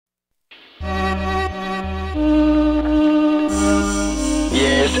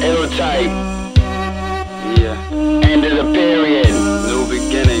ill type. Yeah. End of the period. New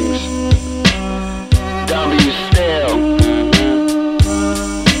beginnings. W still.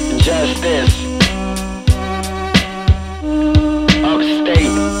 Justice.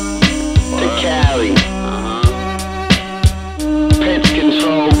 Upstate to Cali. Pitch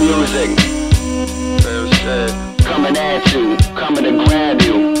control music. Real shit. Coming at you, coming to grab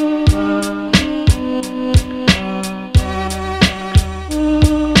you.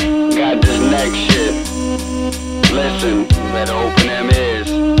 Got this next shit. Listen, better open them ears.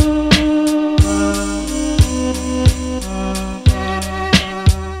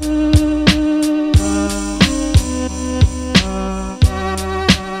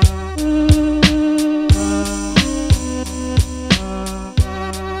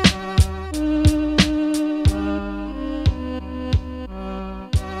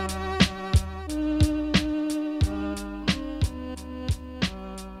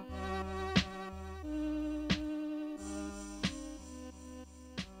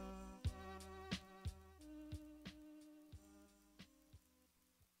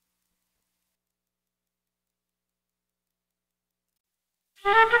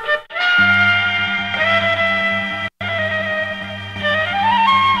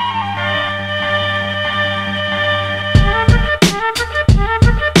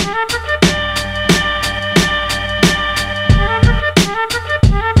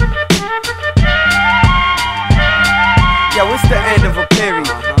 Yo, it's the end of a period,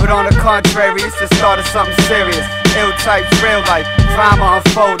 but on the contrary, it's the start of something serious. Ill types, real life, drama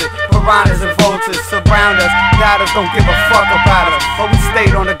unfolded. Piranhas and vultures surround us. Doubters don't give a fuck about us, but we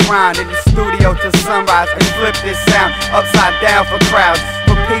stayed on the grind in the studio till sunrise and flip this sound upside down for crowds.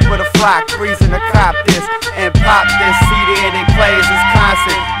 For people to flock, reason to cop this and pop this. CD and they players is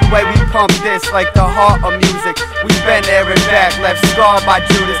constant. The way we pump this like the heart of music. We been there and back, left scarred by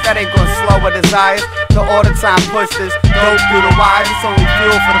Judas. That ain't gonna slow our desires. The all the time push this dope through the wires. It's only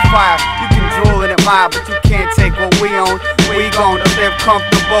fuel for the fire. You can drool and admire, but you can't take what we own. We gon' live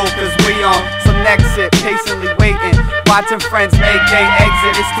comfortable cause we on some next shit, patiently waiting, watching friends make they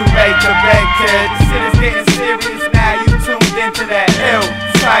exit. It's too late to beg, kid. This shit is getting serious now. You tuned into that ill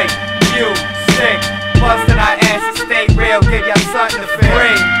type music. Bustin' our asses, stay real, give y'all something to feel.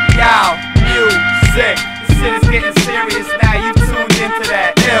 Bring y'all music. This shit is getting serious now. You tuned into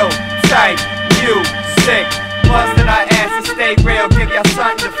that ill type music. Bustin' our asses, stay real, give y'all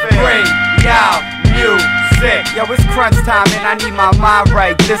something to feel. Bring y'all music. Yo, it's crunch time and I need my mind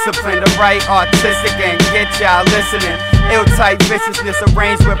right. Discipline to write artistic and get y'all listening. Ill type viciousness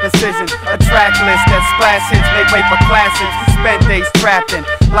arranged with precision. A track list that splash hits make way for classics. Spent days trapped in,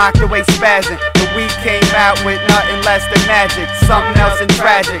 locked away spazzing. The week came out with nothing less than magic. Something else and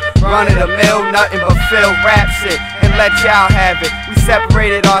tragic. Running the mill, nothing but fill rap shit and let y'all have it. We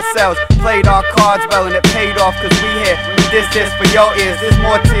separated ourselves, played our cards well and it paid off cause we here. This for your ears, there's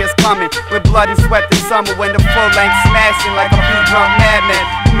more tears coming. With blood and sweat this summer when the full length smashing like a few drunk madmen.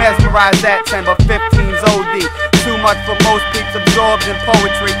 You mesmerize that 10 but 15's OD. Too much for most peeps absorbed in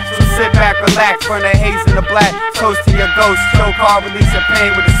poetry. So sit back, relax, burn the haze in the black. Toast to your ghost, choke hard, release your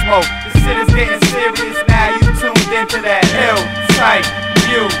pain with the smoke. This shit is getting serious now, you tuned into that ill type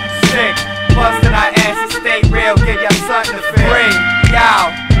music. Bustin' our asses, stay real, give y'all something to feel. Bring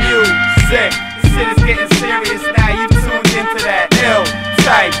y'all music. This shit is getting serious now, you tuned into that ill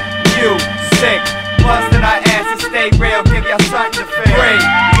type music. Bustin' our asses, stay real, give y'all something to feel. Bring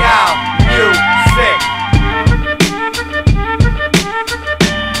y'all music.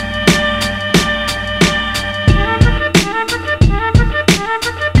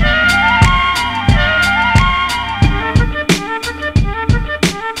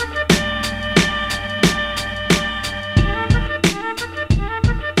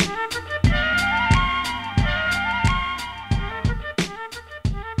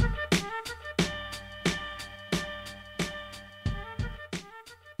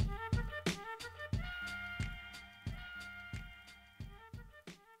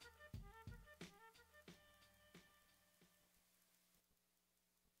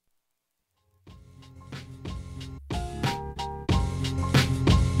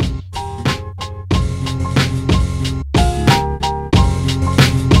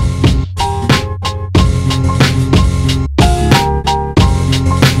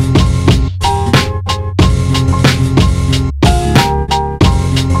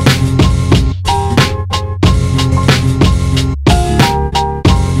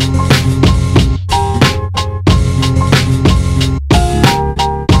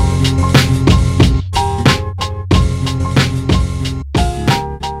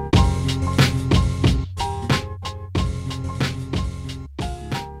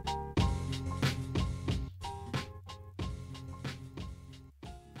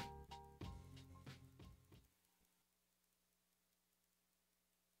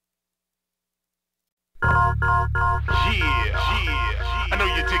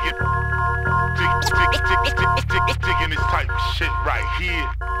 shit right here.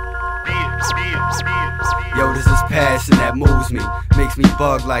 Yo, this is passion that moves me, makes me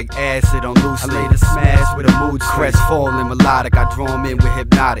bug like acid on loose. I lay the smash with a mood crestfallen melodic. I draw 'em in with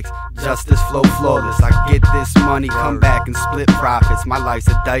hypnotics, justice flow flawless. I get this money, come back and split profits. My life's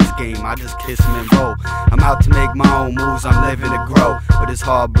a dice game, I just kiss 'em and roll. I'm out to make my own moves, I'm living to grow. But it's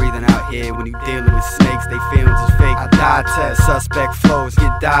hard breathing out here when you dealing with snakes. They feelings is fake, I die test. Suspect flows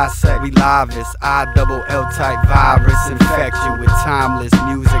get dissect. We live this I-double-L type virus, infect you with timeless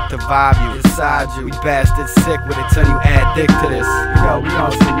music to vibe you inside you. We bastards sick with it till you addict to this. Yo, we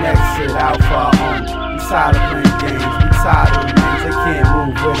on some next shit out for our own. We tired of playing games, we tired of the names. They can't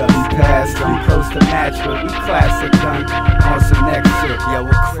move with us. We past them, close to match with. We classic done on some next shit. Yo,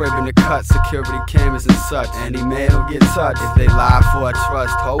 we're cribbing the cut, security cameras and such. Any man will get touched if they lie for a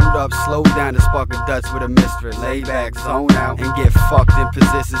trust. Hold up, slow down to spark a Dutch with a mistress. Lay back, zone out, and get fucked in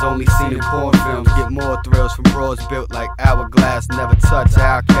positions only seen in porn films. Get more thrills from broads built like hourglass. Never touch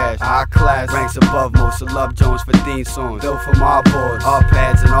our cash. Our class ranks above most. So love Jones for theme songs. Built from our boards, our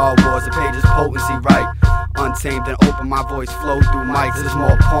pads and our wars. The page's potency right. Untamed and open, my voice flow through mics. There's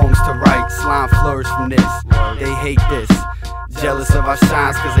more poems to write. Slime flourish from this. They hate this. Jealous of our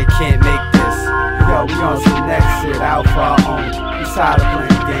shines cause they can't make this. Yo, we on some next shit out for our own. We tired of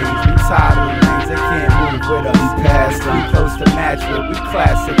playing games, we tired of the names. They can't move with us. We past them, close to match with. We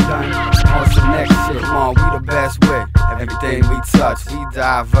classic done on some next shit. Come on, we the best with everything we touch. We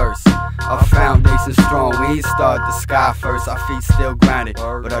diverse. Our foundation strong, we ain't start the sky first. Our feet still grounded,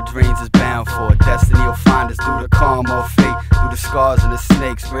 but our dreams is bound for. Destiny will find us through the karma or fate. Through the scars and the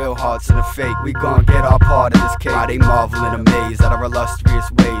snakes, real hearts and the fake. We gon' get our part of this cake. Why they marvel and amaze at our illustrious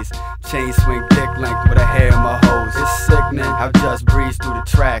ways. Chain swing dick length with a hair in my hose. It's sickening, I've just breezed through the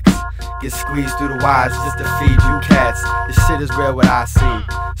tracks. Get squeezed through the wires just to feed you cats. This shit is real what I see,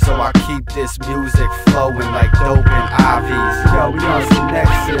 so I keep this music flowing like dope and IVs. Yo, we on some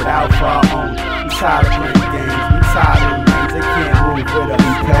next shit out for our own. We tired of playing games, we tired of the names. They can't move with us.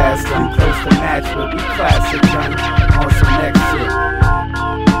 We past them, close to match with. We classic done on some next shit.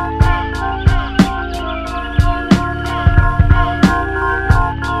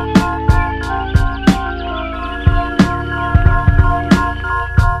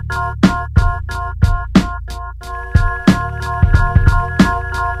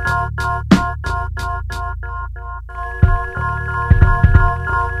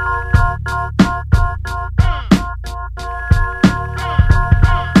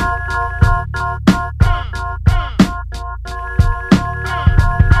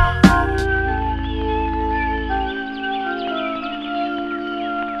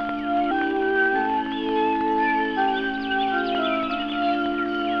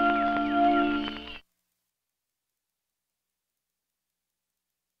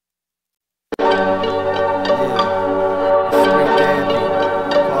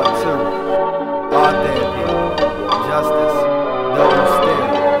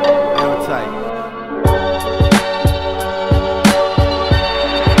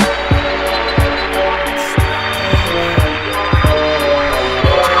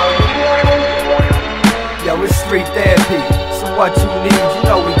 Street therapy, so what you need, you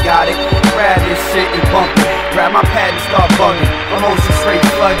know we got it. Grab this shit and bump it. Grab my pad and start bugging. Emotions straight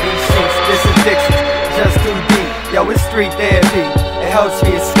flood these sheets. This addiction, just too deep. Yo, it's street therapy. It helps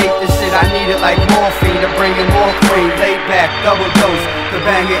me escape this shit. I need it like morphine to bring in more cream. Laid back, double dose, the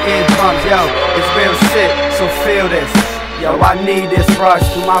banger eardrums. Yo, it's real shit, so feel this. Yo, I need this rush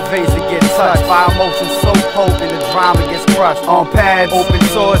through my veins to get touched by emotions so potent the drama gets crushed. On pads, open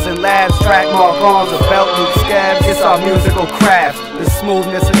sores and labs, track mark arms, a belt loop scabs. It's our musical craft. The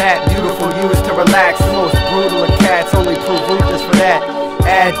smoothness of that, beautiful used to relax. The most brutal of cats, only prove ruthless for that.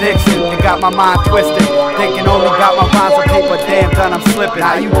 Addiction, it got my mind twisted. Thinking only got my rhymes on paper, damn done, I'm slipping.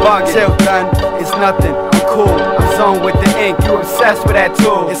 Now you bug, chill done, it's nothing, I'm cool. I'm zoned with the ink, you obsessed with that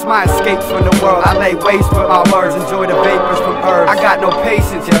tool. It's my escape from the world, I lay waste with my words. Enjoy the vapors from herbs. I got no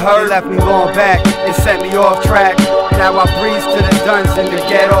patience, you heard? Left me going back, it sent me off track. Now I breeze to the dungeon to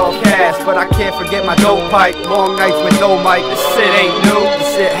get off cash. But I can't forget my dope pipe. Long nights with no mic, this shit ain't new.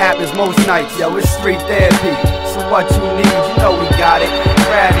 This shit happens most nights, yo, it's street therapy. So what you need, you know we got it.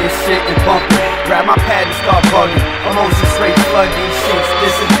 Grab this shit and bump it. Grab my pad and start bugging. Emotions straight flood these sheets.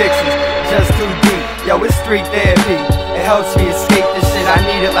 This addiction's just too deep. Yo, it's street therapy. It helps me escape this shit. I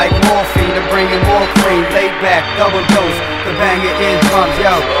need it like morphine to bring in more cream. Laid back, double dose, the the banging eardrums,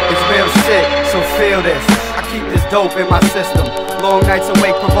 yo, it's real shit, so feel this. I keep this dope in my system. Long nights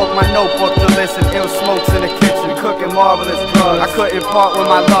awake provoke my notebook to listen. Ill smokes in the kitchen, cooking marvelous drugs. I couldn't part with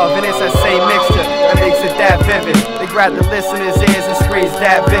my love, and it's that same mixture that makes it that vivid. They grab the listener's ears and screams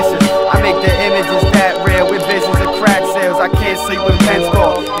that vicious. I make the images that rare with visions of crack sales. I can't sleep with men's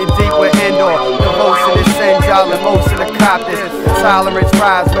call, in deep with indoor. Devotion is send y'all emotion to cop this. Tolerance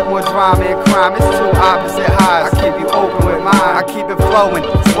rise with more drama and crime. It's two opposite highs. I keep you open with mine. I keep it flowing,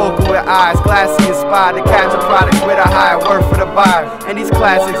 spoken with eyes. Glassy inspired to catch a product with a higher worth for the buyer. And these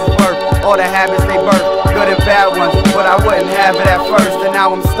classics is worth all the habits they birth, good and bad ones. But I wouldn't have it at first, and now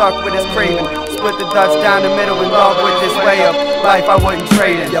I'm stuck with this craving. Split the Dutch down the middle in love with this way of life I wouldn't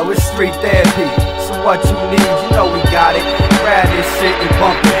trade it. Yo, it's street therapy, so what you need, you know we got it. Grab this shit and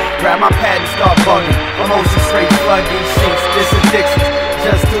bump it. Grab my pad and start bugging. Emotion straight flood these sheets. This addiction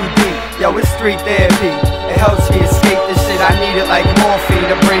just too deep. Yo, it's street therapy. It helps me escape this shit. I need it like morphine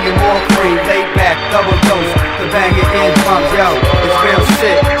to bring in more cream. Laid back, double dose, the banging eardrums. Yo, it's real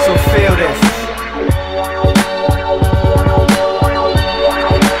shit, so feel this.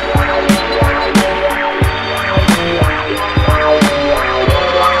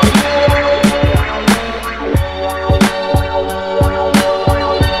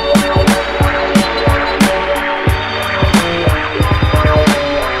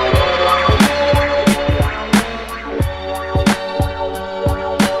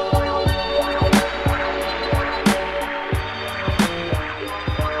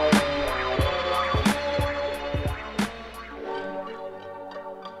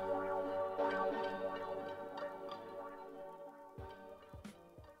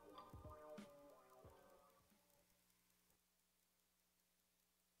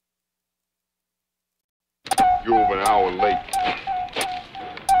 You're over an hour late.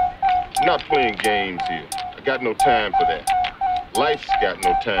 I'm not playing games here. I got no time for that. Life's got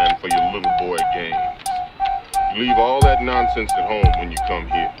no time for your little boy games. You leave all that nonsense at home when you come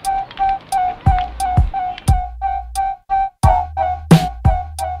here.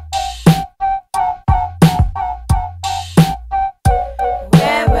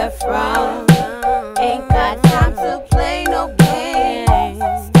 Where we're from, ain't got time to play no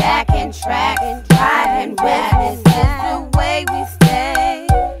games. Stacking tracks, driving madness is the way we stay.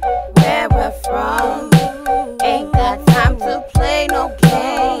 Where we're from, ain't got time to play no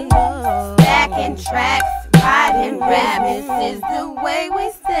games. Stacking tracks, riding rabbits is the way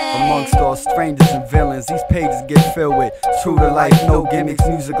we stay. Amongst all strangers and villains, these pages get filled with true to life, no gimmicks,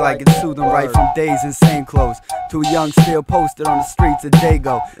 music like it's soothing right from days in same clothes. Too young, still posted on the streets a day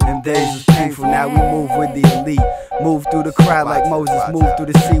ago. Them days was painful, now we move with the elite. Move through the crowd like Moses, move through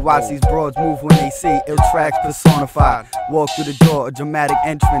the sea. Watch these broads move when they see ill tracks personified. Walk through the door, a dramatic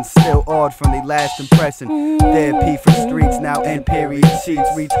entrance, still awed from their last impression. Dead P from streets, now end period sheets.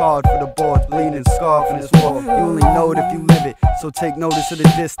 Reach hard for the boards, bleeding scar from this war. You only know it if you live it, so take notice of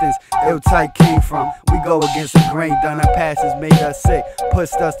the distance ill tight came from. We go against the grain, done our passes made us sick.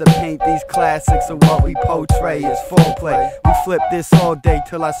 Pushed us to paint these classics of what we portray is foreplay. We flip this all day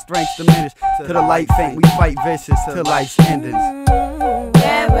till our strengths diminish. To the light faint, we fight vicious till life's endings.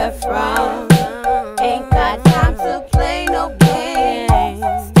 Where we're from, ain't got time to play no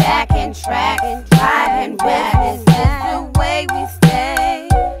games. Stacking tracks, driving madness is the way we stay.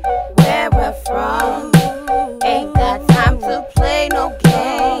 Where we're from, ain't got time to play no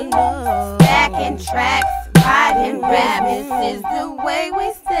games. Stacking tracks, riding rabbits is the way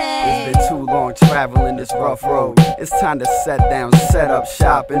we stay. It's been too long traveling this rough road. It's time to set down, set up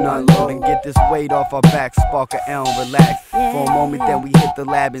shop and unload and get this weight off our back, spark a L and relax. For a moment then we hit the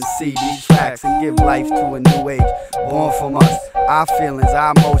lab and see these tracks and give life to a new age, born from us. Our feelings,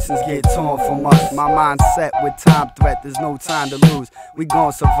 our emotions get torn from us. My mind's set with time threat, there's no time to lose. We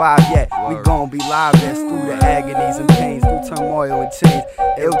gon' survive yet, we gon' be live yes, through the agonies and pains, through turmoil and change.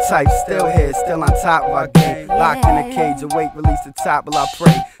 Ill type still here, still on top of our game. Locked in a cage, await release the top while I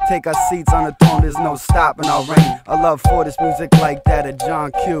pray. Take our seats on the throne, there's no stopping our reign. A love for this music like that of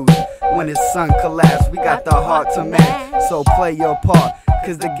John Q. When his son collapsed, we got the heart to match. So play your part,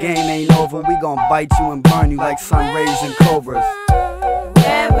 cause the game ain't over. We gon' bite you and burn you like sun rays and cobras.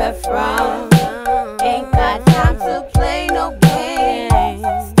 Where we're from, ain't got time to play no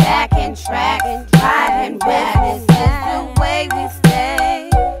games. Stacking tracks, driving madness is the way we stay.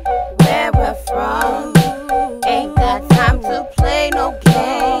 Where we're from, ain't got time to play no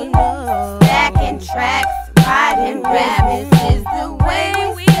games. Stacking tracks, riding rabbits is the way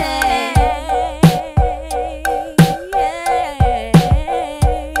we stay.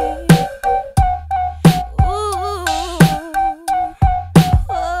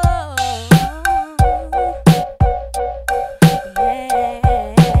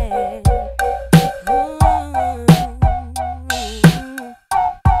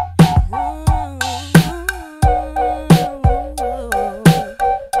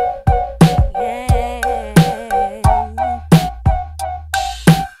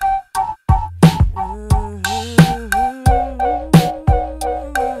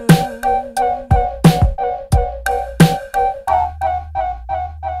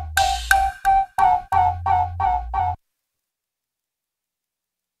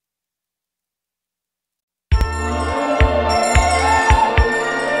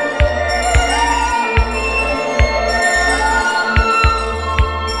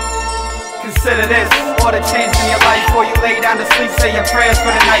 Consider this, all the change in your life. Before you lay down to sleep, say your prayers for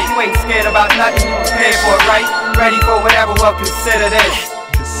the night. You ain't scared about nothing, you prepared for it, right? Ready for whatever, well consider this.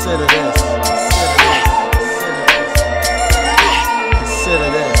 Consider this. Consider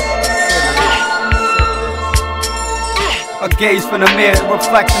this. A gaze from the mirror,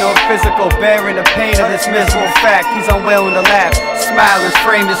 reflection on physical, bearing the pain of this miserable fact. He's unwilling to laugh, smile, his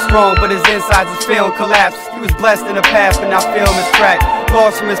frame is strong, but his insides is feeling collapsed. He was blessed in the past, but now feeling his crack.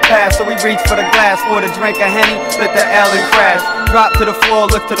 Lost from his past, so he reached for the glass, for to drink a Henny, lit the L and crash. Drop to the floor,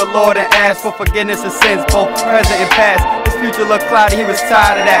 look to the Lord and ask for forgiveness of sins, both present and past. His future looked cloudy, he was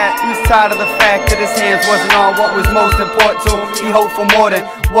tired of that. He was tired of the fact that his hands wasn't on what was most important to him. He hoped for more than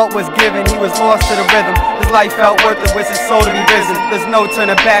what was given, he was lost to the rhythm. His life felt worth it, with his soul to be risen. There's no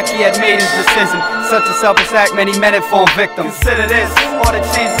turning back, he had made his decision. Such a selfish act, many men had fallen victim. Consider this, all the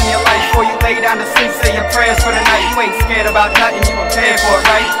change in your life. Before you lay down to sleep, say your prayers for the night. You ain't scared about nothing, you prepared for it,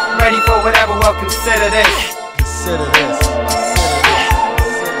 right? Ready for whatever, well consider this. Consider this.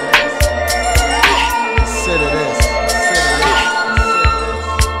 Consider this.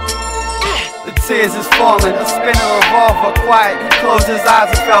 The tears is falling, a spinning revolver, quiet. He closed his eyes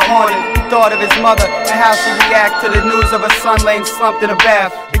and felt haunted. He thought of his mother and how she reacted to the news of her son laying slumped in a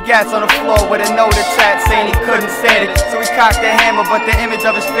bath. The gas on the floor with a note attached saying he couldn't stand it. So he cocked the hammer, but the image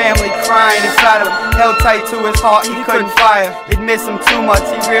of his family crying inside him held tight to his heart. He couldn't fire. It missed him too much.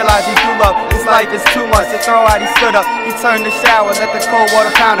 He realized he grew up. His life is too much to throw out. He stood up. He turned the shower, let the cold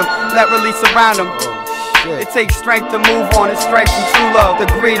water pound him, let release around him. It takes strength to move on, it's strength from true love. The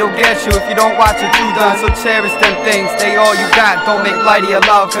greed will get you if you don't watch what you done. So cherish them things, they all you got. Don't make light of your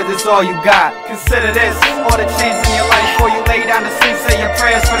love, cause it's all you got. Consider this, all the change in your life. Before you lay down to sleep, say your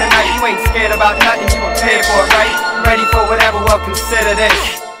prayers for the night. You ain't scared about nothing, you prepared for it, right? Ready for whatever, well consider this.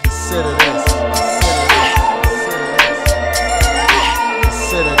 Consider this.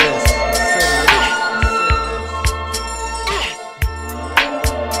 Consider this.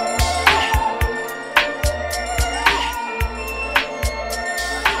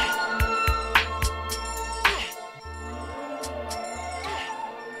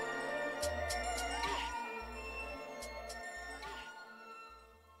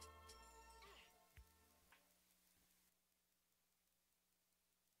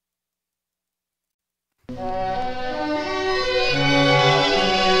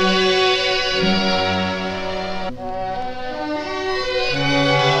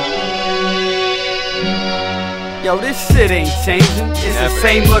 Yo, this shit ain't changing. It's the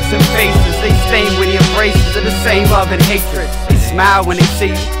same looks and faces. They stain when he embraces of the same love and hatred. They smile when they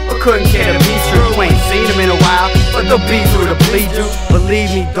see you, but couldn't care to be true. You ain't seen them in a while, but they'll be through to bleed you.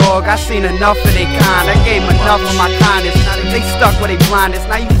 Believe me, dog, I seen enough of they kind. I gave them enough of my kindness. Now they stuck where they blindness.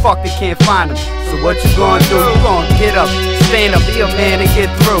 Now you fucked, they can't find them. So what you gonna do? You gonna get up, stand up, be a man and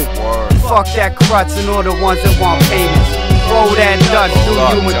get through. Fuck that crutch and all the ones that want payments. Roll that Dutch, do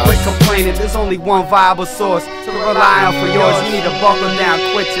you and quit complaining. There's only one viable source to rely on for yours. You need to buckle down,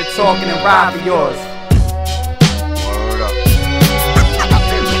 quit your talking and ride for yours.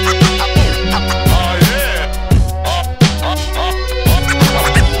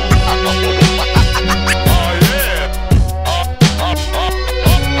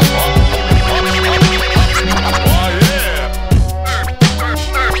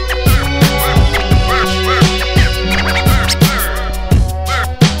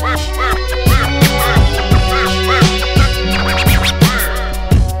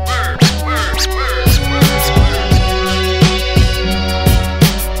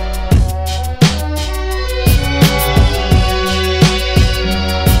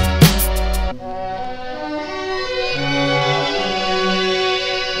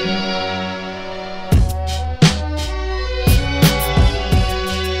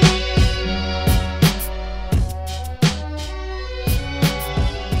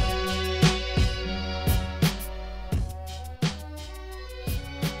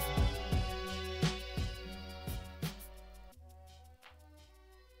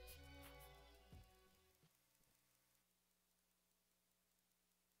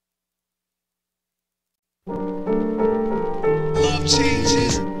 Love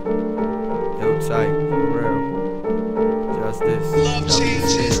changes. Yo, tight, for real. Justice. Love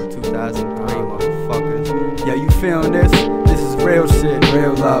changes. 2003, motherfuckers. Yo, you feeling this? This is real shit,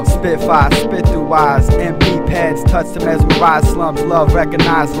 real love. Spit fire, spit through wires. MP pads touch to mesmerize slums. Love,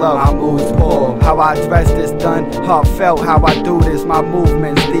 recognize love. My mood's poor. How I dress this done, heartfelt. How I do this. My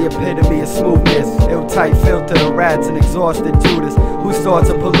movements, the epitome of smoothness. Ill-tight filter, the rats and exhausted Judas. Whose thoughts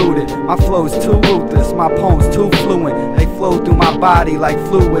are polluted. My flow's too ruthless. My poems too fluent. They flow through my body like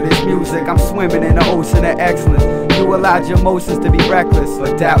fluid. It's music. I'm swimming in the ocean of excellence. You allowed your emotions to be reckless,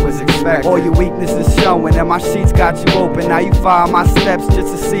 but that was expected. All your weaknesses showing, and my sheets got you open. Now you follow my steps just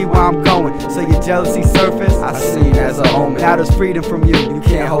to see where I'm going. So your jealousy surface, I seen as a omen. Now there's freedom from you. You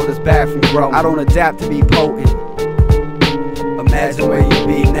can't hold us back from growing. I don't adapt to be potent. Imagine where you'd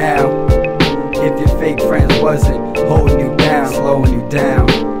be now if your fake friends wasn't holding you down, slowing you down,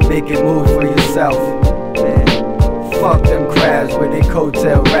 making moves for yourself. Man, fuck them crabs with their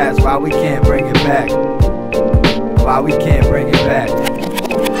coattail raps. Why we can't bring it back? Why we can't bring it back?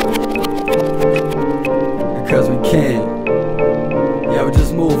 Because we can't. Yo,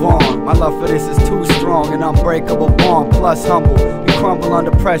 just move on. My love for this is too strong. An unbreakable bond, plus humble. You crumble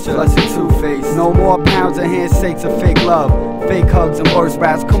under pressure, plus you're two-faced. No more pounds and handshakes of fake love. Fake hugs and worse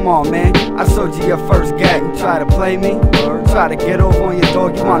raps, come on man. I showed you your first gag, you try to play me? Or try to get over on your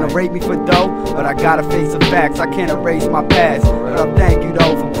dog, you wanna rape me for dough? But I gotta face the facts, I can't erase my past. But I thank you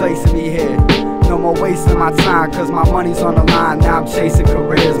though for placing me here. No more wasting my time, cause my money's on the line. Now I'm chasing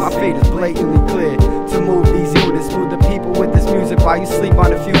careers, my fate is blatantly clear. To move these units, move the people with this music while you sleep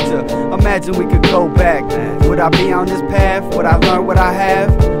on the future. Imagine we could go back. Would I be on this path? Would I learn what I have?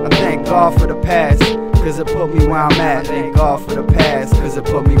 I thank God for the past, cause it put me where I'm at. Thank God for the past, cause it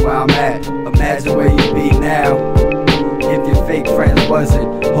put me where I'm at. Imagine where you'd be now if your fake friends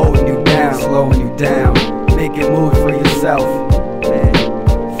wasn't holding you down, slowing you down, making moves for yourself. Man,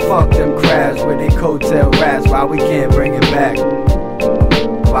 fuck them crabs with their coattail raps. Why we can't bring it back?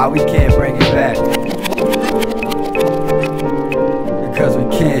 Why we can't bring it back? Because we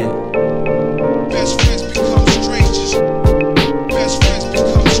can't. Best friends become strangers. Best friends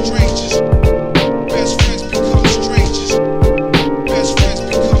become strangers. Best friends become strangers. Best friends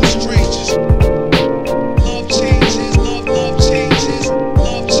become strangers. Love changes, love changes.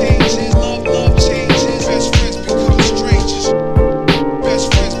 Love changes, love changes. Best friends become strangers. Best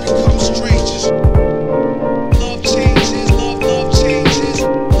friends become strangers. Love changes, love changes.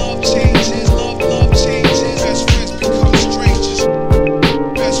 Love changes, love changes. Best friends become strangers.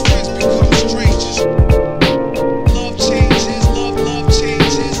 Best friends become strangers. Love changes, love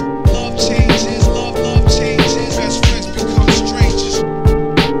changes. Love changes, love changes. Best friends become strangers.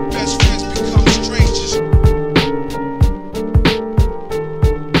 Best friends become strangers.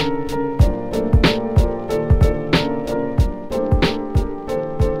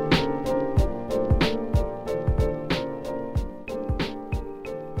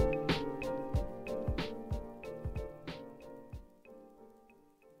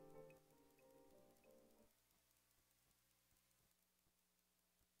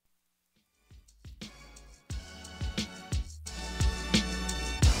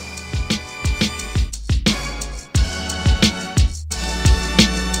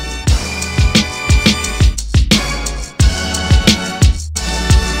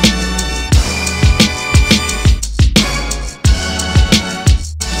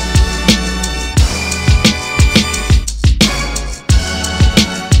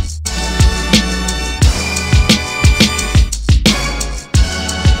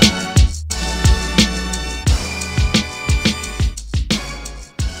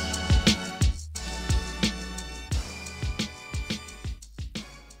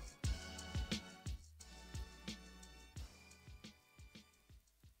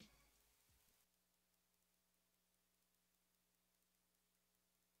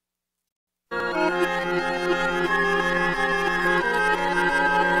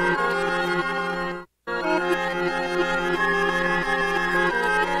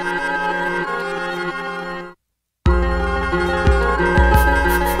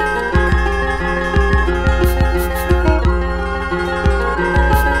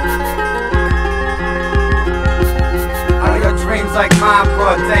 Like mine,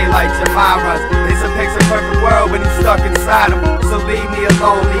 broad daylight, your mind runs. It's a picture perfect world when he's stuck inside him. So leave me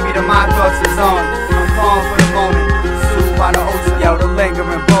alone, leave me to my thoughts and zone. I'm calm for the moment, soothed by the ocean. Yo, the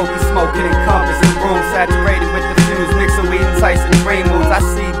lingering bogey, smoking in compass and room saturated with the fumes, mixing weed and enticing dream moves. I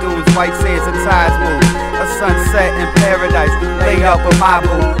see dunes, white sands and tides move. A sunset in paradise, laid up with my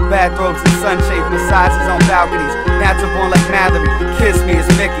boo. Bathrobes and sunshades, massages on balconies. Natural born like Mallory, kiss me as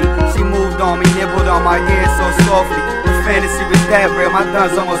Mickey. She moved on me, nibbled on my ear so softly. Fantasy was that real, my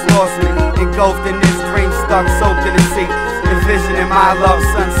guns almost lost me. Engulfed in this dream, stuck, soaked in the sea. Envisioning my love,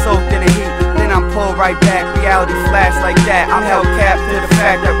 sun soaked in the heat. Then I'm pull right back, reality flash like that. I'm held captive to the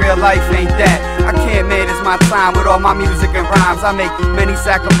fact that real life ain't that. I can't manage my time with all my music and rhymes. I make many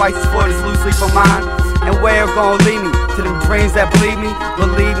sacrifices for this loose leaf of mine. And where it gon' lead me? To them dreams that bleed me?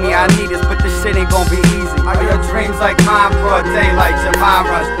 Believe me, I need this, but this shit ain't gon' be easy. Are your dreams like mine? Broad daylight, your mind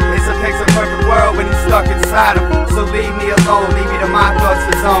runs. It's a picture perfect world when he's stuck inside him. So leave me alone, leave me to my thoughts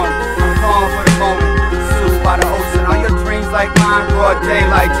to zone. I'm calm for the moment, soothed by the ocean. Are your dreams like mine? Broad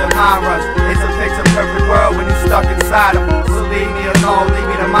daylight, your mind runs. It's a picture perfect world when he's stuck inside him. So leave me alone, leave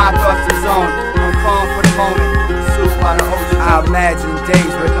me to my thoughts to zone. I'm calm for the moment, soothed by the ocean. I imagine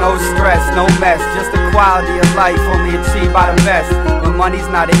days with no stress, no mess, just the quality of life only achieved by the best. When money's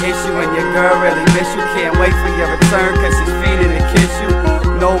not an issue and your girl really miss you, can't wait for your return cause she's fiending to kiss you.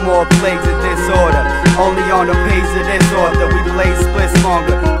 No more plagues of disorder, only on the page of this author we blaze splits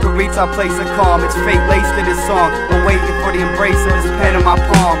longer. To reach our place of calm, it's fate laced in this song. I'm waiting for the embrace of this pen in my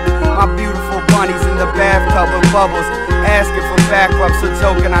palm. My beautiful bunnies in the bathtub with bubbles, asking for back rubs, so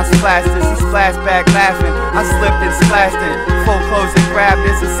joking I splashed this. He splashed back laughing, I slipped and splashed it. Full clothes and grabbed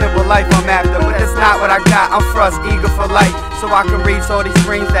this, a simple life I'm after. But that's not what I got, I'm thrust, eager for life. So I can reach all these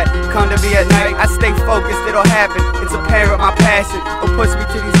dreams that come to me at night. I stay focused, it'll happen, it's apparent my passion will push me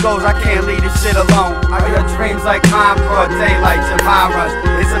to these goals, I can't leave this shit alone. Are your dreams like mine? Broad daylight, your mind runs.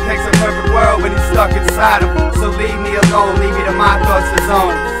 It's a picture perfect world when he's stuck inside him. So leave me alone, leave me to my thoughts to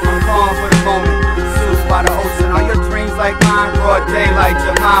zone. I'm calm for the moment, soothed by the ocean. Are your dreams like mine? Broad daylight,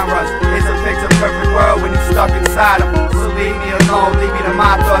 your mind runs. It's a picture perfect world when he's stuck inside him. So leave me alone, leave me to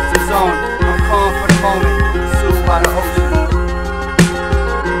my thoughts to zone. I'm calm for the moment, soothed by the ocean.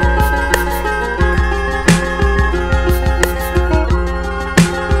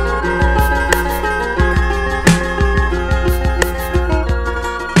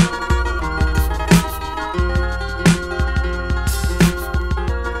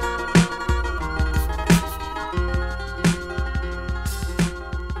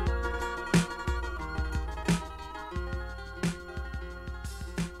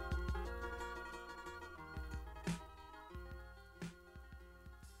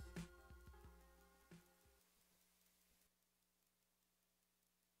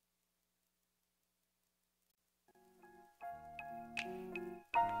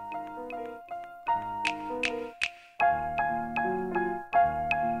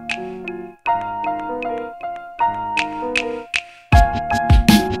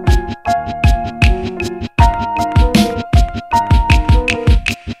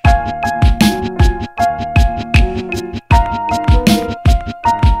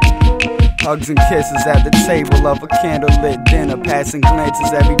 Hugs and kisses at the table of a candlelit dinner, passing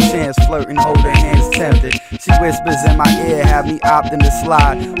glances every chance, flirting, holding hands, tempted. She whispers in my ear, have me opting to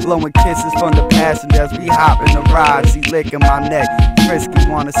slide, blowing kisses from the passengers, we hop in the ride. She licking my neck, frisky,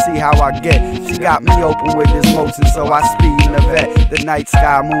 wanna see how I get. She got me open with this motion, so I speed in the vet. The night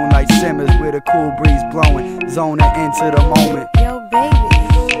sky, moonlight shimmers with a cool breeze blowing, zoning into the moment. Yo, baby.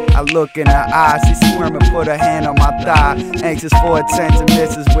 I look in her eyes, she squirming, put her hand on my thigh. Anxious for attention,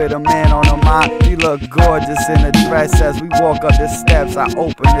 misses with a man on her mind. She look gorgeous in a dress as we walk up the steps. I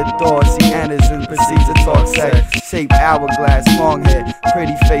open the door, she enters and proceeds to talk sex. Shaped hourglass, long hair,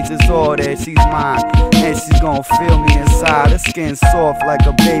 pretty face is all there. She's mine, and she's gon' feel me inside. Her skin soft like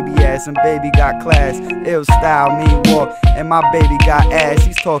a baby ass, and baby got class. Ill style, mean walk, and my baby got ass.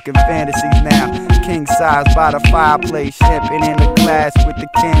 She's talking fantasies now. King size by the fireplace, champagne in the glass with the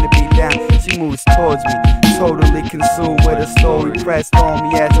canopy down. She moves towards me, totally consumed with a story pressed on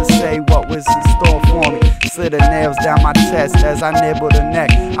me as to say what was in store for me. Slid her nails down my chest as I nibbled her neck.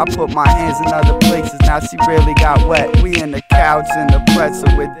 I put my hands in other places, now she really got wet. We in the couch in the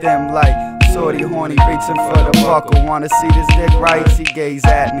pretzel with dim light. Shorty horny, reaching for the buckle. Wanna see this dick right? She gazed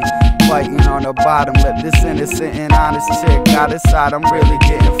at me, biting on her bottom lip. This innocent and honest chick got a side I'm really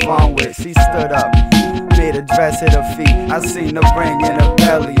getting fun with. She stood up, made a dress hit her feet. I seen her bring in her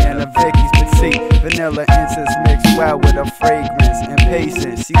belly and her Vicky's petite. Vanilla incense mixed well with her fragrance.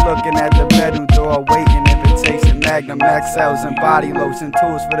 Impatient, she looking at the bedroom door, waiting invitation. Magnum XLs and body lotion,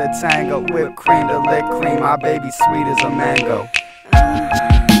 tools for the tango. Whipped cream to lick cream, my baby sweet as a mango.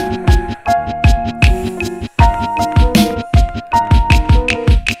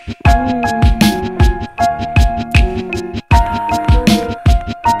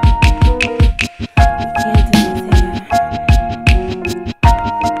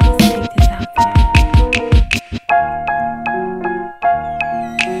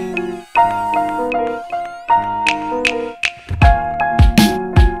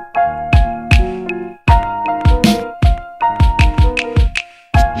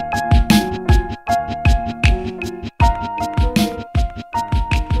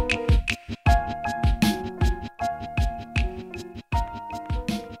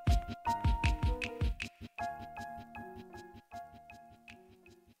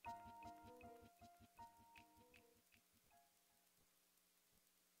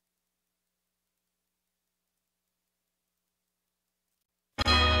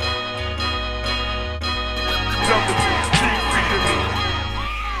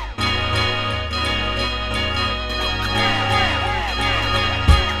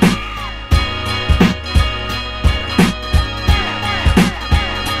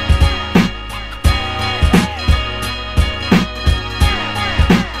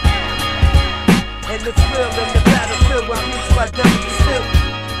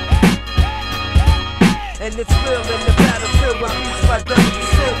 And it's real in the battlefield where beats by W.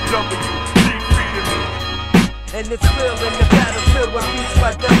 And it's real in the battlefield where beats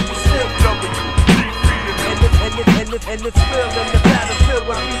by W. And it's real in the battlefield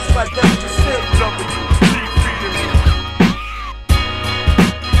where beats by W.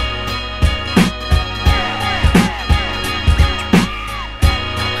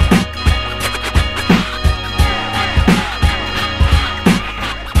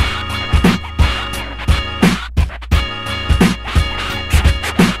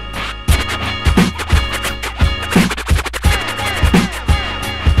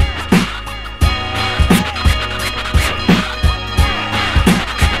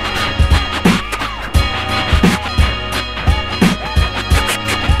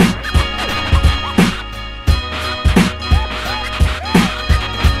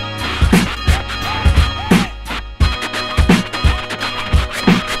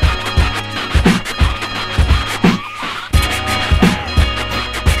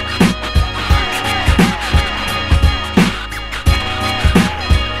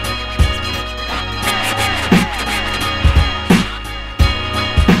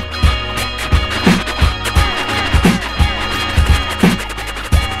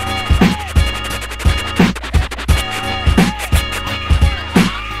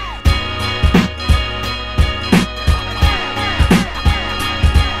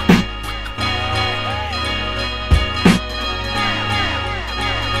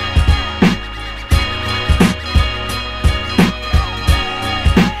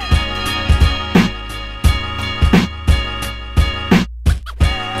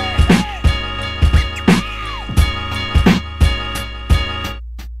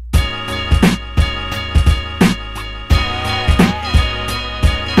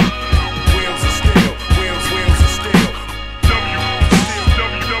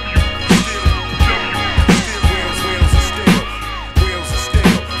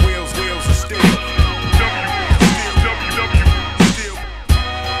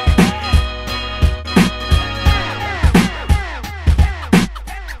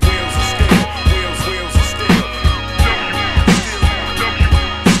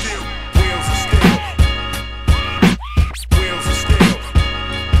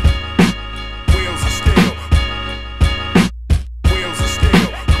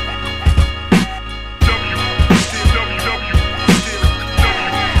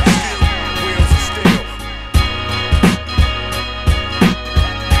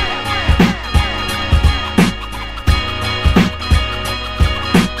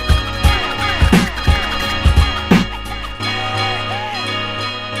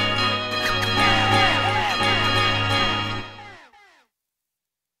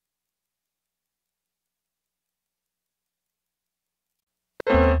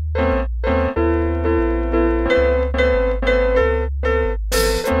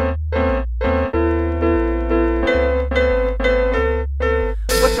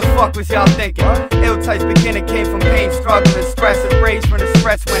 fuck was y'all thinking? Ill types beginning came from pain, struggle, and stress, and rage from the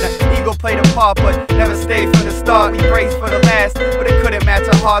stress when the ego played a part, but never stayed from the start. We braced for the last, but it couldn't match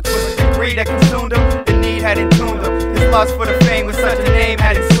our hearts with the greed that consumed them. The need had entombed them. His lust for the fame with such a name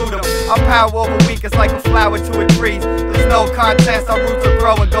had ensued him. Our power over weak is like a flower to a tree. There's no contest, our roots will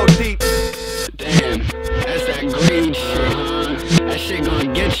grow and go deep. Damn, that's that greed shit, huh? That shit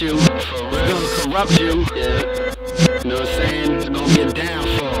gonna get you. It's gonna corrupt you. Yeah. You know what I'm saying? It's gonna be a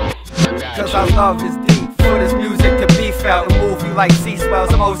downfall. Cause our love is deep. For this music to be felt and move you like sea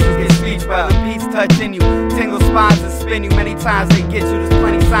swells. Emotions get speech well. The beats touching you. Tingle spines and spin you. Many times they get you. There's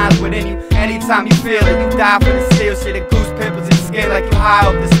plenty signs within you. Anytime you feel it, you die for the steel shit. It goose pimples your skin like you high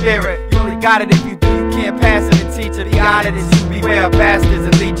up the spirit. You only got it if you do. You can't pass it and teach it. The honor that you beware of bastards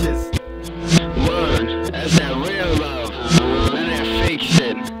and leeches. Word, that's that real love. None of that fake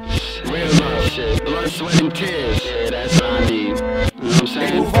shit. Real love shit. Blood, sweat, and tears. Yeah, that's what I need. You know what I'm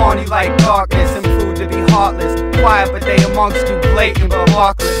saying? They move on you like darkness and prove to be heartless. Quiet, but they amongst you, blatant but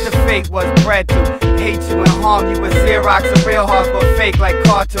markless. The fate was bred to hate you and harm you with Xerox and real hearts, but fake like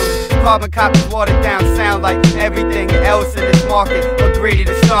cartoons. Carbon copies watered down sound like everything else in this market, but greedy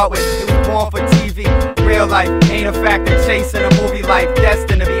to start with. It was born for TV. Real life ain't a factor, chasing a movie life,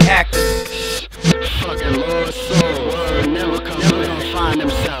 destined to be actors. Fucking lost soul, word never gonna find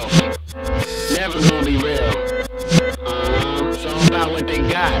himself. Never gonna be real. It's all about what they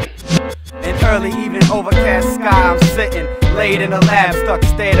got. An early evening, overcast sky, I'm sitting, laid in the lab, stuck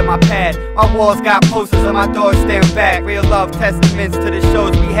staring at my pad. My walls got posters on my door staring back. Real love testaments to the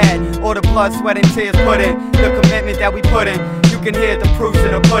shows we had. All the blood, sweat, and tears put in, the commitment that we put in. You can hear the proofs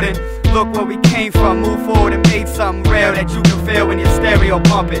in the pudding. Look where we came from, move forward and made something real that you can feel when your stereo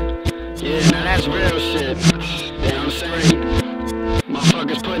pumping. Yeah, now that's real shit. You know what I'm saying?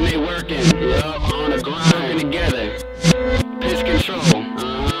 Motherfuckers putting their work in. Yup, on the grind. Working together. Piss control.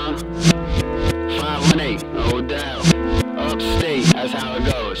 518, no doubt. Upstate, that's how it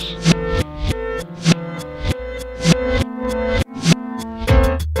goes.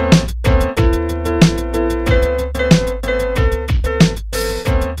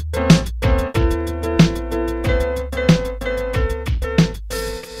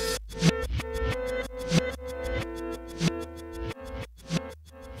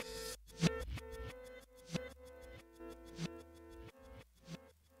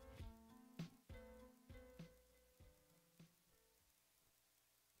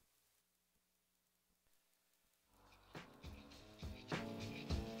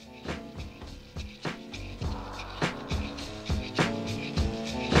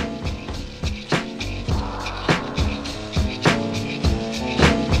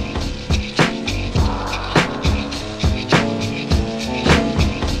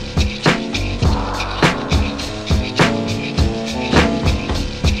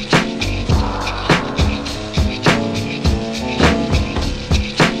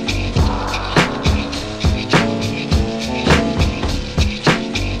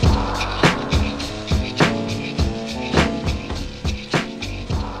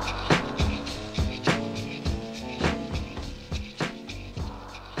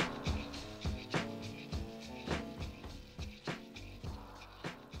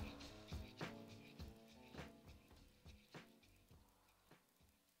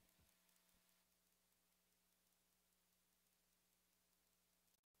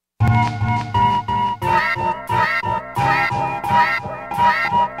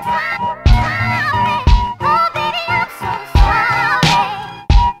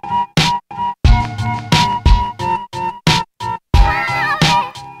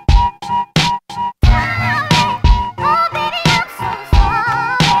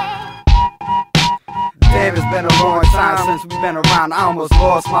 It's been a long time since we've been around, I almost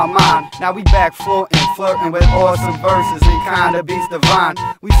lost my mind. Now we back floating, flirting with awesome verses and kinda beats divine.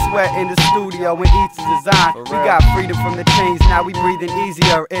 We sweat in the studio when each is designed. We got freedom from the chains, now we breathing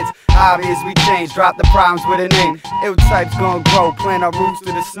easier. It's obvious we changed, drop the problems with a name. Ill types gonna grow, plant our roots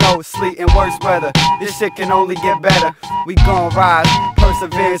to the snow, sleet and worse weather. This shit can only get better. We gon' rise,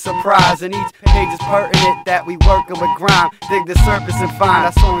 persevere and surprise. And each page is pertinent that we working with grime. Dig the surface and find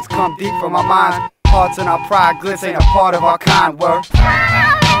our songs come deep from our minds. Hearts and our pride, glitz ain't a part of our kind work.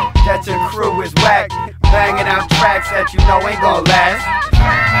 That your crew is whack, banging out tracks that you know ain't gon' last.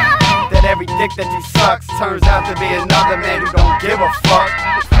 That every dick that you sucks turns out to be another man who don't give a fuck.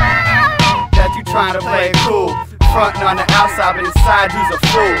 That you trying to play it cool, frontin' on the outside but inside you's a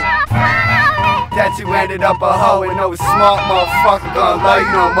fool. That you ended up a hoe and no smart motherfucker gonna love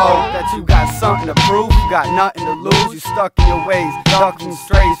you no more. That you got something to prove, you got nothing to lose. You stuck in your ways, ducking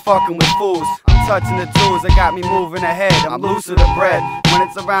strays, fucking with fools. I'm touching the tools that got me moving ahead. I'm loose to the bread. When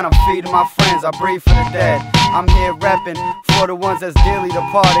it's around, I'm feeding my friends, I breathe for the dead. I'm here reppin' for the ones that's dearly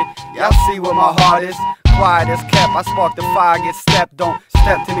departed. Y'all see what my heart is. Quiet as kept, I spark the fire, get stepped. Don't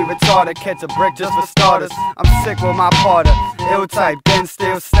step to me retarded, catch a brick just for starters. I'm sick with my parter, ill type, then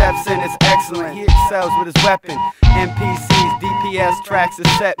still steps in, it's excellent. He excels with his weapon. NPCs, DPS tracks to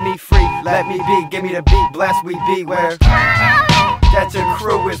set me free. Let me be, give me the beat, blessed we be. Where that your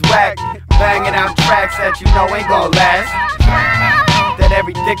crew is whack, banging out tracks that you know ain't gon' last. That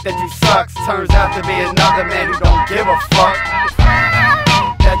every dick that you sucks turns out to be another man who don't give a fuck.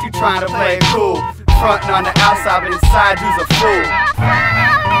 That you trying to play it cool, frontin' on the outside but inside you's a fool.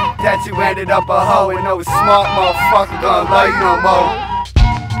 That you ended up a hoe and no smart motherfucker gonna love you no more.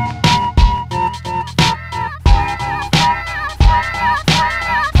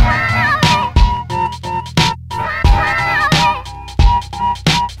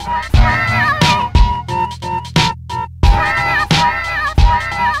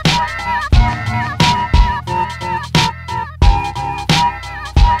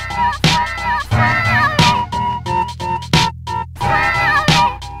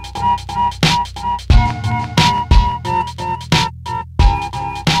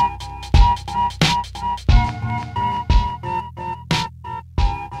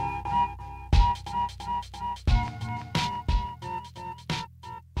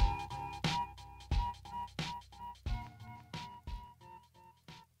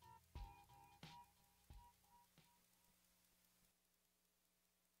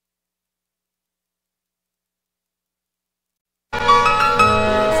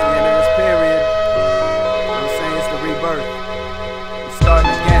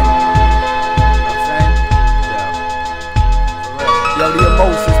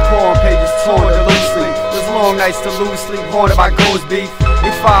 torn to loose sleep. There's long nights to lose sleep, haunted by ghost beef.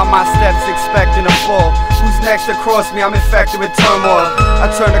 They follow my steps, expecting a fall. Who's next to cross me? I'm infected with turmoil. I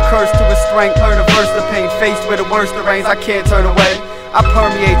turn a curse to a strength, learn to verse the pain. Faced with the worst of rains, I can't turn away. I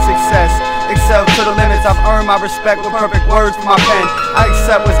permeate success, excel to the limits. I've earned my respect with perfect words from my pen. I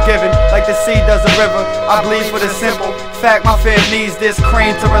accept what's given, like the sea does a river. I bleed for the simple fact my fam needs this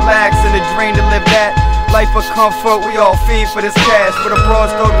cream to relax and a dream to live that life of comfort. We all feed for this cash, where the bros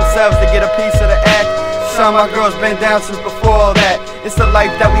throw themselves to get a piece of the act. Some of my girls been down since before all that. It's the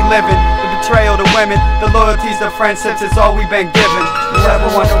life that we living, the betrayal to women, the loyalties to friendships, it's all we've been given. You ever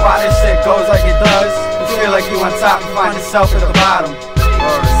wonder why this shit goes like it does? You feel like you on top and find yourself at the bottom.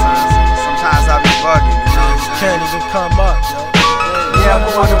 Sometimes I be bugging, you know what I'm saying? Can't even come up, yo. You ever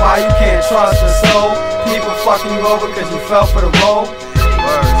wonder why you can't trust your soul? People fucking you over cause you fell for the role?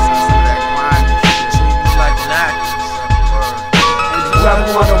 Word, some of that grinding shit. Treat me like an actor. You ever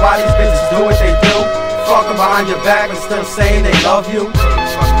wonder why these bitches do what they do? Fucking behind your back but still saying they love you?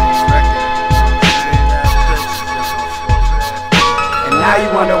 And now you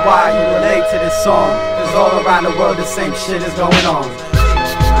wonder why you relate to this song, cause all around the world the same shit is going on.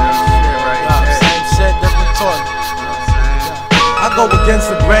 Same shit, different toilet. I go against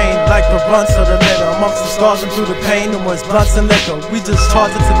the grain like the runts of the litter. Amongst the stars and through the pain, the ones blunts and liquor. We just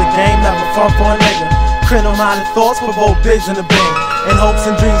charge it to the game, never fun for a nigga. Criminal-minded thoughts provoke bids in the bin. And hopes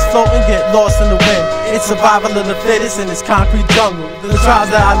and dreams float and get lost in the wind. It's survival of the fittest in this concrete jungle. The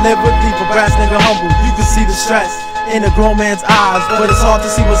trials that I live with leave a brass nigga humble. You can see the stress in a grown man's eyes, but it's hard to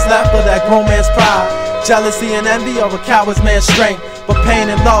see what's left of that grown man's pride. Jealousy and envy are a coward's man's strength, but pain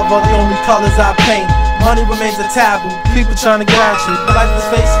and love are the only colors I paint. Money remains a taboo, people trying to get at you. Lifeless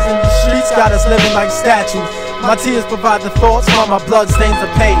faces in these streets got us living like statues. My tears provide the thoughts while my blood stains the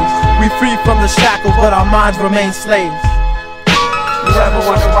page. We free from the shackles, but our minds remain slaves. You ever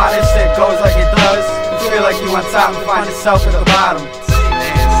wonder why this shit goes like it does? You feel like you on top and find yourself at the bottom.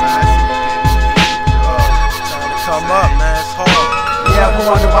 Trying to come up, man, it's hard. You ever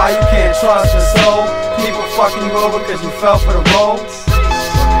wonder why you can't trust your soul? People fucking you over cause you fell for the role? Snake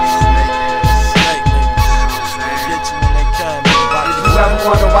niggas, get you when they can. You ever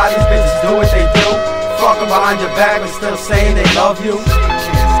wonder why these bitches do what they do? Fucking behind your back but still saying they love you? Fuck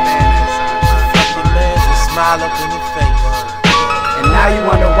your man, just smile up in your face. And now you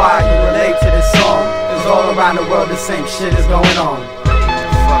wonder why you relate to this song, cause all around the world the same shit is going on. Same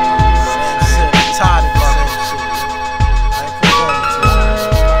shit, I'm tired of the same shit. I ain't conforming to it.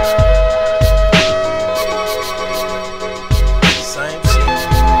 Same shit.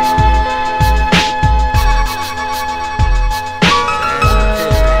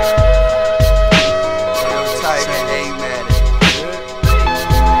 Tight and amen.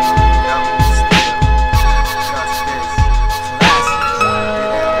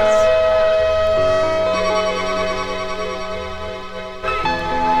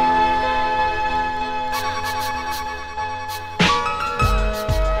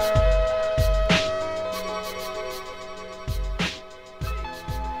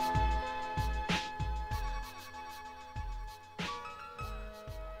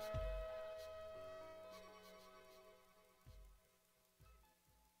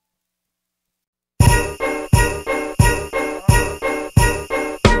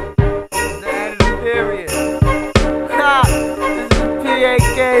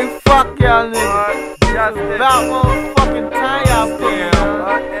 Fuck y'all niggas. About motherfucking time y'all put me on.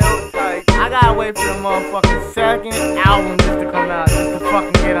 I gotta wait for the motherfucking second album just to come out, just to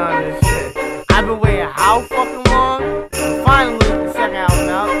fucking get on this shit. I've been waiting how fucking long? And finally the second album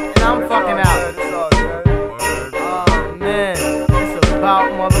out, and I'm fucking out. Oh man, it's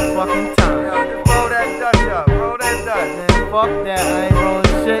about motherfucking time. Roll that Dutch up, roll that Dutch. Man, fuck that, I ain't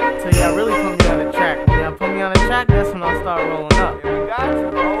rolling shit till y'all really put me on the track. When y'all put me on the track, that's when I'll start rolling up. Yeah, we got you,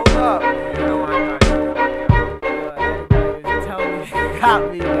 roll up. You know I got you. Everybody tell me they got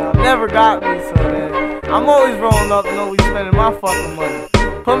me, y'all never got me, so then I'm always rolling up and always spending my fucking money.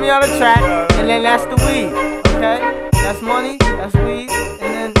 Put me on the track, and then that's the weed, okay? That's money, that's weed,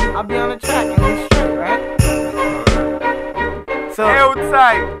 and then I'll be on the track and we straight, right? So Ill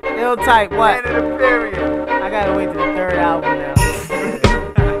tight. Ill type, what? End of the period. I gotta wait till the third album now.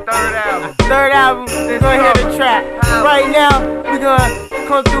 Third album. Third album, we're gonna hear the track. Right now, we're gonna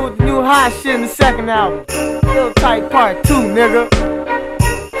come through with the new hot shit in the second album. Ill Type Part 2, nigga.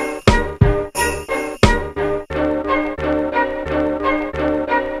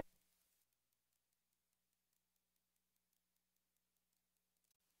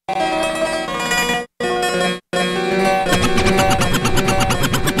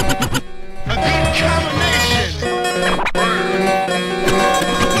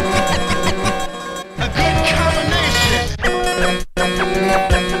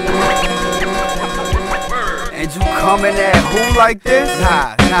 like this?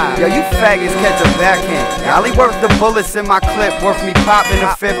 Nah. Yo, you faggots catch a backhand. Y'all ain't worth the bullets in my clip, worth me popping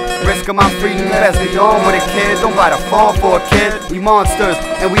a fifth. Risk of my freedom, best be on with a kid. Don't buy the phone for a kid. We monsters,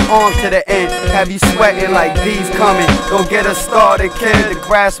 and we on to the end. Have you sweating like these coming? Don't get us started, kid. The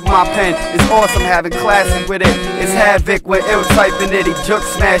grasp my pen is awesome, having classes with it. It's havoc when ill typing it, he juke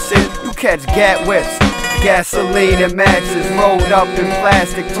smashing. You catch gat whips. Gasoline and matches rolled up in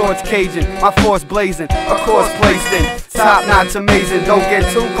plastic, torch Cajun, my force blazing, a course placed in. Top notch amazing, don't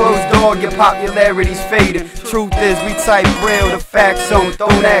get too close, dog, your popularity's fading. Truth is, we type real, the facts shown.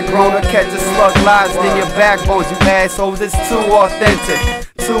 Don't act grown or catch a slug lodged in your backbones, you assholes. It's too authentic,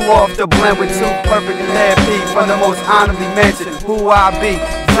 too off the blend with too perfect and happy. From the most honorably mentioned, who I be.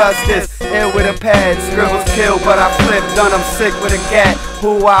 Justice, ill with a pad, scribbles kill, but I flip, done, I'm sick with a gat.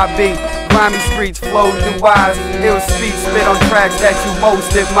 Who I be. Grimy streets flow through wires, ill speech spit on tracks that you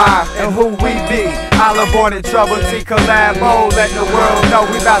most admire. And who we be, Olive born in trouble, T collabo. Let the world know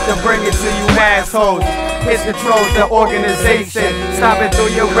we about to bring it to you assholes. His controls the organization, stomping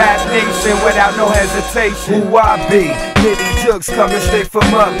through your rap nation without no hesitation. Who I be, nitty jugs coming straight from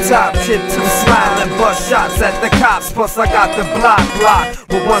up top. Chip to smile and bust shots at the cops. Plus I got the block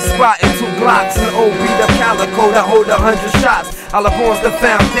locked with one spot and 2 Glocks and OB the calico that hold 100 shots. Olive-Born's the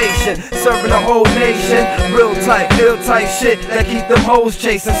foundation, serving the whole nation. Real type, ill type shit that keep them hoes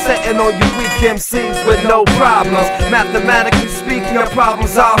chasing. Setting on you weak MCs with no problems. Mathematically speaking, your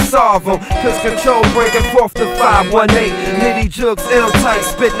problems I'll solve them. Cause control bringing forth the 518. Nitty jugs, ill type,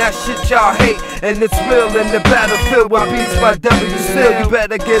 spit that shit y'all hate. And it's real in the battlefield with beats by W still. You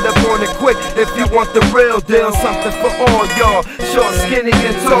better get up on it quick if you want the real deal. Something for all y'all, short, skinny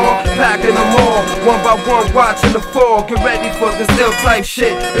and tall, packing them all, one by one, watching the fall. Get ready for this ill type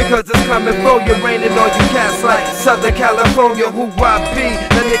shit, because it's coming for you, raining on you cats like Southern California. Who I be,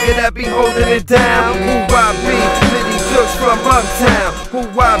 the nigga that be holding it down. Who I be, Nitty jugs from uptown. Who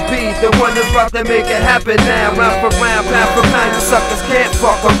I be, the one that's about to make it happen now. Round for round, pound for pound, you suckers can't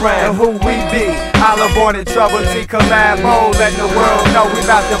fuck around. And who we be, Olive born in trouble, T collabo. Let the world know we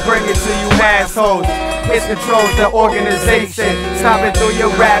about to bring it to you assholes. His controls the organization, stomping through your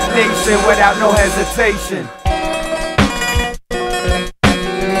rap nation without no hesitation.